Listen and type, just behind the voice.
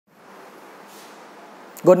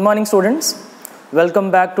Good morning, students.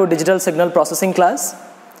 Welcome back to digital signal processing class.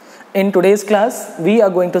 In today's class, we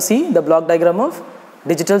are going to see the block diagram of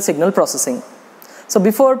digital signal processing. So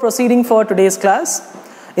before proceeding for today's class,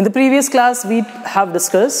 in the previous class we have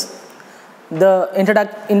discussed the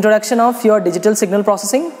introduction of your digital signal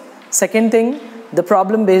processing. Second thing, the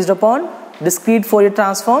problem based upon discrete Fourier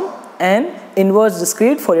transform and inverse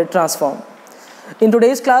discrete Fourier transform. In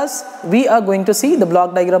today's class, we are going to see the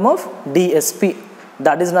block diagram of DSP.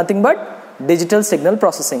 That is nothing but digital signal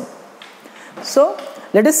processing. So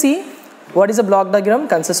let us see what is a block diagram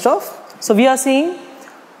consist of. So we are seeing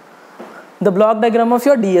the block diagram of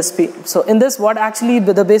your DSP. So in this, what actually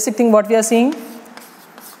the basic thing what we are seeing,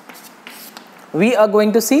 we are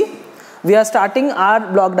going to see, we are starting our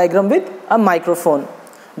block diagram with a microphone.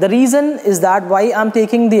 The reason is that why I am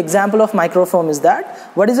taking the example of microphone is that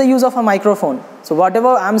what is the use of a microphone? So whatever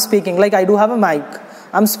I am speaking, like I do have a mic,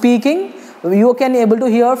 I am speaking, you can able to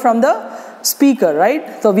hear from the speaker,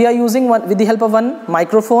 right? So we are using one with the help of one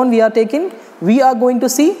microphone we are going to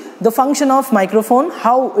see the function of microphone,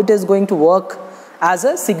 how it is going to work as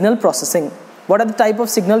a signal processing. What are the type of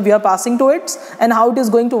signal we are passing to it and how it is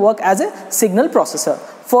going to work as a signal processor.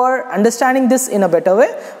 For understanding this in a better way,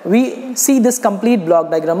 we see this complete block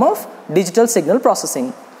diagram of digital signal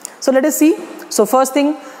processing. So let us see. So first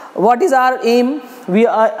thing, what is our aim?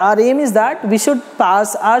 Our aim is that we should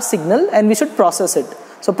pass our signal and we should process it.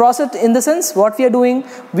 So process in the sense what we are doing,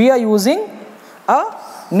 we are using a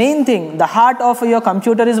main thing. The heart of your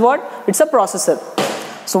computer is what? It's a processor.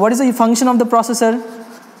 So what is the function of the processor?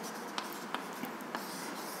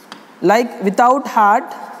 Like without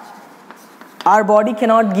heart, our body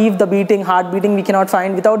cannot give the beating, heart beating we cannot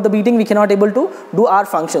find. Without the beating we cannot able to do our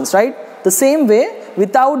functions, right? The same way,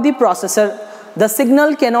 without the processor, the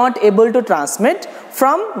signal cannot able to transmit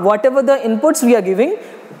from whatever the inputs we are giving.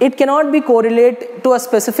 It cannot be correlate to a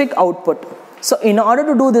specific output. So in order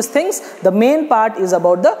to do these things, the main part is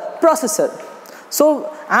about the processor.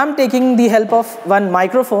 So I am taking the help of one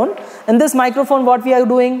microphone. In this microphone, what we are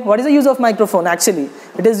doing, what is the use of microphone actually?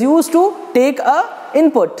 It is used to take a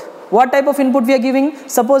input. What type of input we are giving?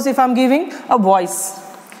 Suppose if I am giving a voice.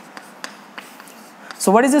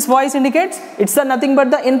 So what is this voice indicates? It's nothing but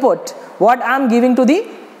the input. What I am giving to the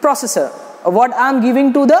processor. What I am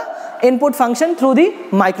giving to the input function through the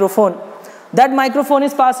microphone. That microphone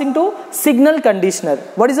is passing to signal conditioner.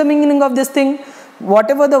 What is the meaning of this thing?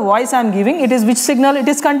 Whatever the voice I am giving, it is which signal? It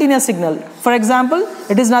is continuous signal. For example,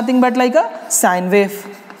 it is nothing but like a sine wave.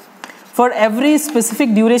 For every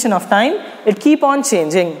specific duration of time, it keep on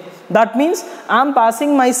changing. That means I am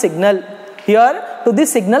passing my signal here to the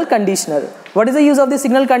signal conditioner. What is the use of the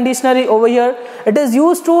signal conditioner over here? It is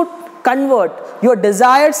used to convert your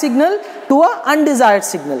desired signal to an undesired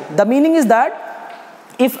signal. The meaning is that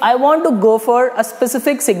if I want to go for a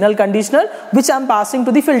specific signal conditioner which I am passing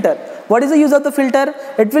to the filter, what is the use of the filter?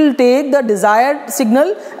 It will take the desired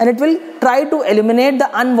signal and it will try to eliminate the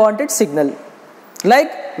unwanted signal.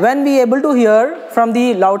 Like when we able to hear from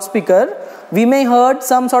the loudspeaker, we may heard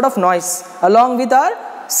some sort of noise along with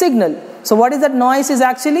our signal. So what is that noise is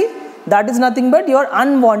actually? That is nothing but your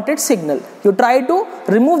unwanted signal. You try to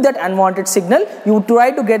remove that unwanted signal, you try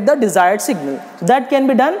to get the desired signal. That can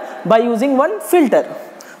be done by using one filter.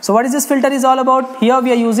 So what is this filter is all about? Here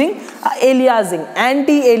we are using aliasing,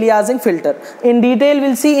 anti-aliasing filter. In detail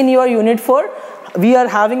we'll see in your unit 4. We are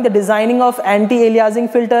having the designing of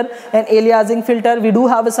anti-aliasing filter and aliasing filter. We do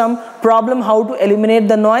have some problem how to eliminate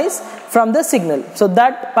the noise from the signal. So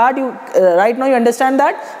that part you right now you understand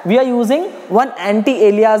that we are using one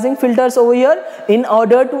anti-aliasing filters over here in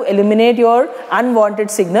order to eliminate your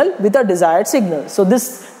unwanted signal with a desired signal. So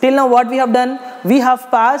this till now what we have done, we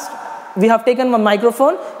have taken one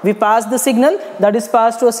microphone, we passed the signal, that is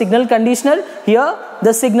passed to a signal conditioner. Here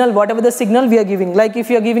the signal, whatever the signal we are giving, like if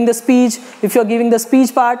you are giving the speech, if you are giving the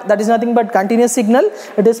speech part, that is nothing but continuous signal,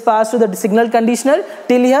 it is passed to the signal conditioner.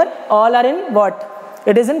 Till here all are in what?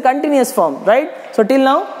 It is in continuous form, right? So till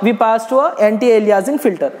now we pass to a anti-aliasing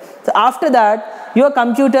filter. So after that your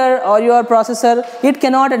computer or your processor, it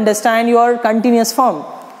cannot understand your continuous form.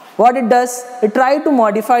 What it does, it try to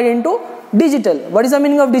modify it into digital. What is the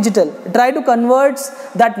meaning of digital? Try to convert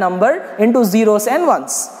that number into zeros and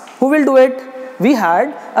ones. Who will do it? We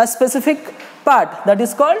had a specific part that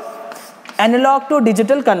is called analog to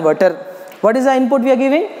digital converter. What is the input we are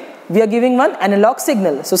giving? We are giving one analog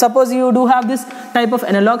signal. So suppose you do have this type of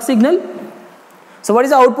analog signal. So what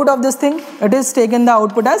is the output of this thing? It is taken the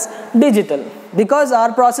output as digital because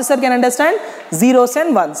our processor can understand zeros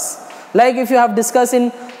and ones. Like if you have discussed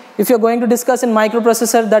in if you're going to discuss in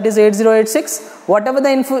microprocessor, that is 8086, whatever the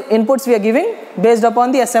inputs we are giving based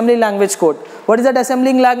upon the assembly language code. What is that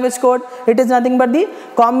assembly language code? It is nothing but the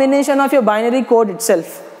combination of your binary code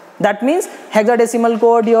itself. That means hexadecimal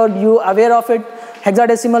code, you aware of it.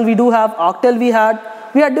 Hexadecimal we do have, octal we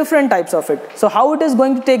had different types of it. So how it is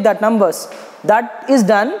going to take that numbers? That is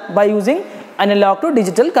done by using analog to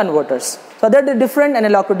digital converters. So there are different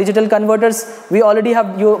analog to digital converters. We already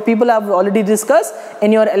have, people have already discussed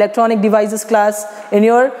in your electronic devices class, in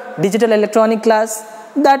your digital electronic class.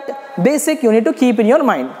 That basic you need to keep in your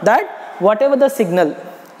mind, that whatever the signal,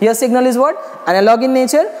 here signal is what? Analog in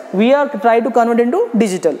nature, we are trying to convert into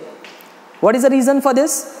digital. What is the reason for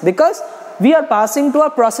this? Because we are passing to a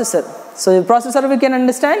processor. So the processor we can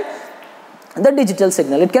understand the digital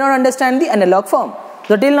signal. It cannot understand the analog form.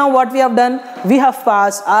 So till now what we have done, we have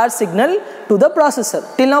passed our signal to the processor.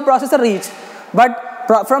 Till now processor reached, but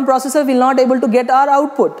from processor we will not able to get our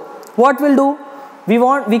output. What we'll do?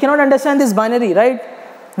 We cannot understand this binary, right?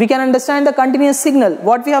 We can understand the continuous signal.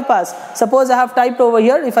 What we have passed. Suppose I have typed over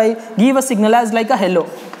here, if I give a signal as like a hello.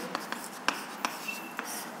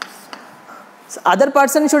 So other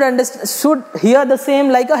person should hear the same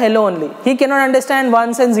like a hello only. He cannot understand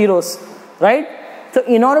ones and zeros, right? So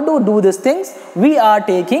in order to do these things, we are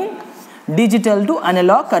taking digital to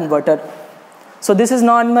analog converter. So this is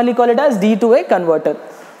normally called as D2A converter.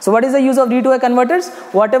 So what is the use of D2A converters?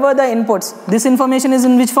 Whatever the inputs, this information is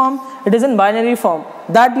in which form? It is in binary form.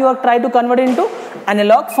 That you are trying to convert into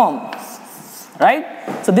analog form, right?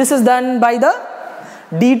 So this is done by the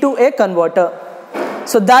D2A converter.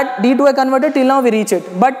 So that D2A converter till now we reach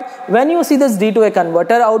it. But when you see this D2A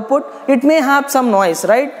converter output, it may have some noise,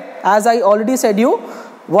 right? As I already said you,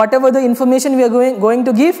 whatever the information we are going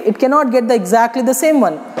to give, it cannot get exactly the same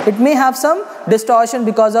one. It may have some distortion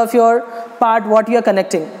because of your part what you are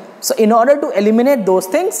connecting. So in order to eliminate those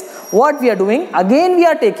things, what we are doing, again we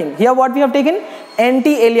are taking, here what we have taken,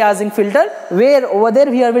 anti-aliasing filter, where over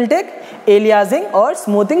there here will take aliasing or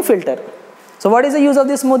smoothing filter. So what is the use of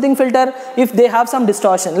this smoothing filter? If they have some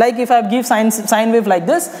distortion, like if I give sine wave like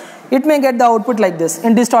this, it may get the output like this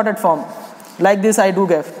in distorted form, like this I do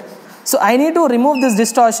give. So I need to remove this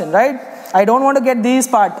distortion, right? I don't want to get these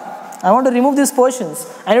part. I want to remove these portions.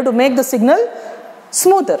 I need to make the signal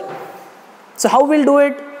smoother. So how we'll do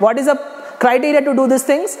it? What is the criteria to do these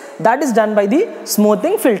things? That is done by the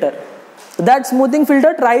smoothing filter. So that smoothing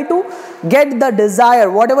filter try to get the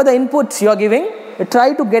desired, whatever the inputs you are giving,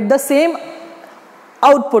 try to get the same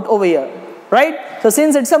output over here, right? So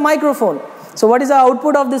since it's a microphone, so what is the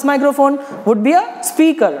output of this microphone? Would be a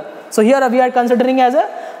speaker. So here we are considering as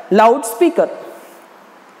a loudspeaker.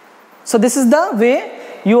 So this is the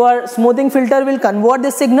way your smoothing filter will convert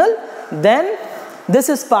the signal. Then this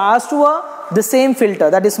is passed to the same filter,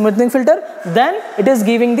 that is smoothing filter. Then it is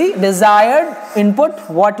giving the desired input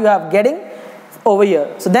what you have getting over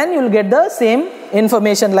here. So then you will get the same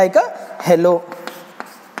information like a hello.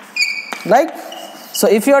 Like, so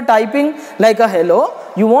if you are typing like a hello,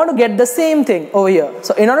 you want to get the same thing over here.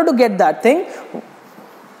 So in order to get that thing,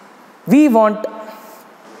 we want.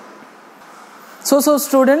 So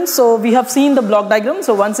students, so we have seen the block diagram.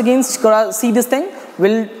 So once again see this thing.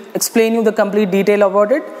 We'll explain you the complete detail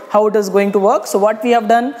about it, how it is going to work. So what we have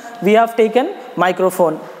done, we have taken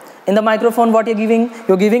microphone. In the microphone what you're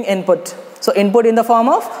giving input. So input in the form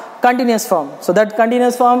of continuous form. So that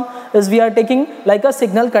continuous form is we are taking like a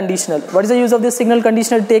signal conditional. What is the use of this signal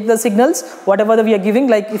conditional? Take the signals, whatever we are giving,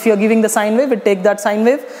 like if you are giving the sine wave, we take that sine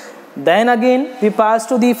wave. Then again we pass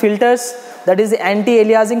to the filters, that is the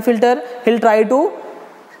anti-aliasing filter. He'll try to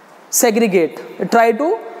segregate, try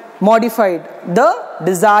to modify the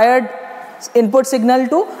desired input signal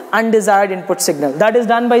to undesired input signal. That is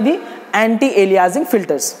done by the anti-aliasing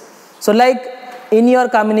filters. So like in your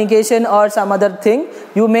communication or some other thing,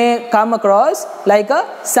 you may come across like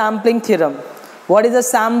a sampling theorem. What is the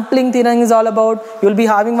sampling theorem is all about? You will be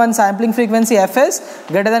having one sampling frequency fs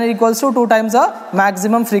greater than or equals to 2 times the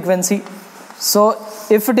maximum frequency. So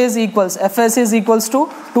if it is equals, fs is equals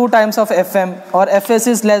to 2 times of fm, or fs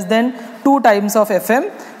is less than 2 times of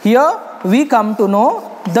fm, here we come to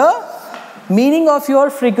know the meaning of your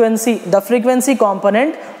frequency, the frequency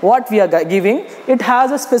component, what we are giving, it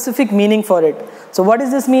has a specific meaning for it. So what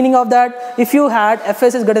is this meaning of that? If you had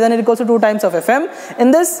fs is greater than or equals to 2 times of fm,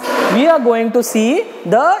 in this we are going to see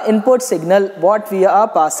the input signal what we are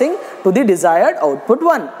passing to the desired output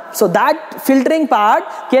 1. So that filtering part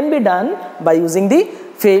can be done by using the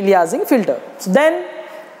aliasing filter. So then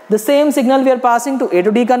the same signal we are passing to A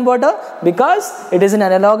to D converter, because it is an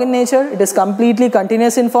analog in nature, it is completely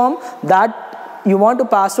continuous in form. That you want to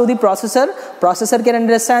pass through the processor can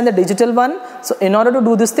understand the digital one. So in order to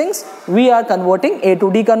do these things, we are converting A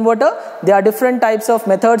to D converter. There are different types of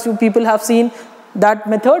methods you people have seen. That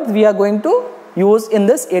method we are going to use in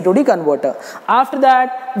this A to D converter. After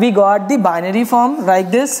that, we got the binary form like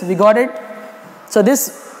this. We got it. So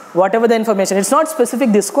this, whatever the information, it's not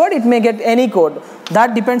specific this code, it may get any code.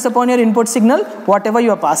 That depends upon your input signal, whatever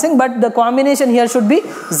you are passing, but the combination here should be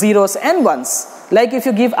zeros and ones. Like if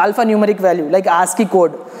you give alphanumeric value, like ASCII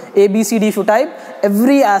code, ABCD if you type,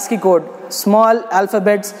 every ASCII code, small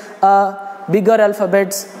alphabets, bigger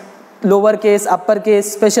alphabets, lowercase,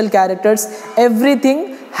 uppercase, special characters,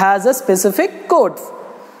 everything has a specific code.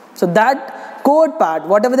 So that code part,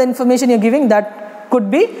 whatever the information you're giving, that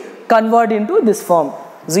could be converted into this form,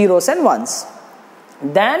 zeros and ones.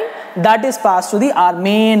 Then that is passed to our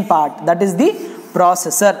main part, that is the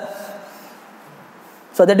processor.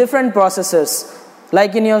 So the different processors,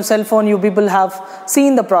 like in your cell phone, you people have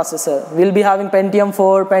seen the processor. We'll be having Pentium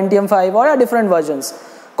 4, Pentium 5, or different versions.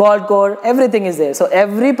 Quad core, everything is there. So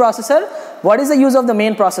every processor, what is the use of the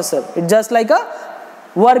main processor? It's just like a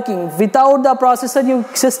working. Without the processor, your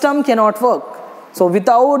system cannot work. So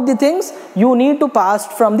without the things, you need to pass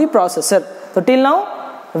from the processor. So till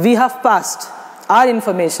now, we have passed our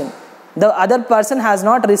information. The other person has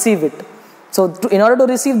not received it. So in order to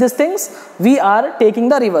receive these things, we are taking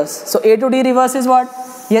the reverse. So A to D reverse is what?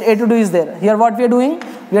 Here A to D is there. Here what we are doing?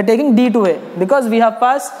 We are taking D to A. Because we have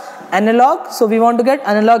passed analog, so we want to get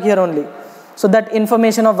analog here only. So that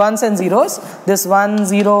information of ones and zeros, this 1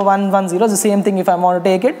 0 1 1 0 is the same thing if I want to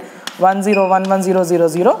take it. 1 0 1 1 0 0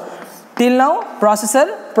 0. Till now,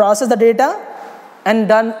 processor process the data and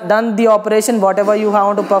done the operation, whatever you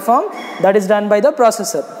want to perform, that is done by the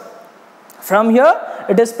processor. From here,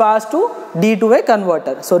 it is passed to D to A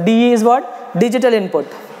converter. So D is what? Digital input.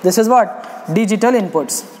 This is what? Digital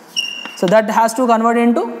inputs. So that has to convert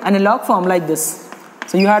into analog form like this.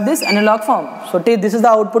 So you have this analog form. So this is the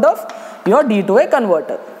output of your D to A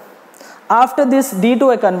converter. After this D to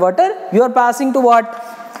A converter, you are passing to what?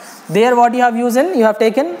 There what you have used in, you have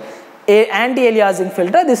taken a anti-aliasing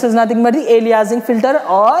filter. This is nothing but the aliasing filter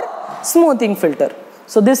or smoothing filter.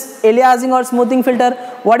 So this aliasing or smoothing filter,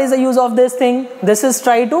 what is the use of this thing? This is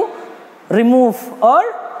try to remove or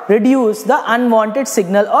reduce the unwanted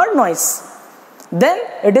signal or noise. Then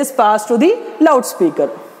it is passed to the loudspeaker.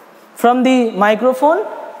 From the microphone,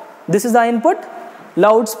 this is the input,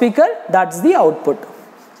 loudspeaker, that's the output.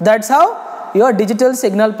 That's how your digital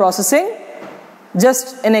signal processing,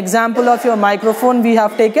 just an example of your microphone we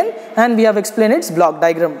have taken and we have explained its block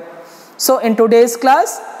diagram. So in today's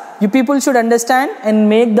class, you people should understand and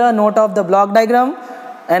make the note of the block diagram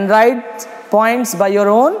and write points by your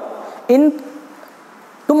own. In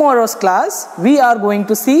tomorrow's class, we are going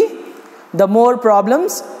to see the more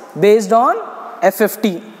problems based on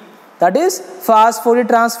FFT. That is fast Fourier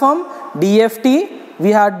transform, DFT. We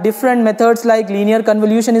had different methods like linear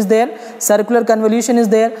convolution is there, circular convolution is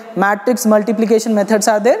there, matrix multiplication methods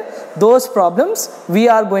are there. Those problems we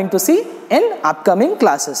are going to see in upcoming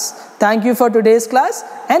classes. Thank you for today's class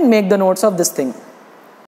and make the notes of this thing.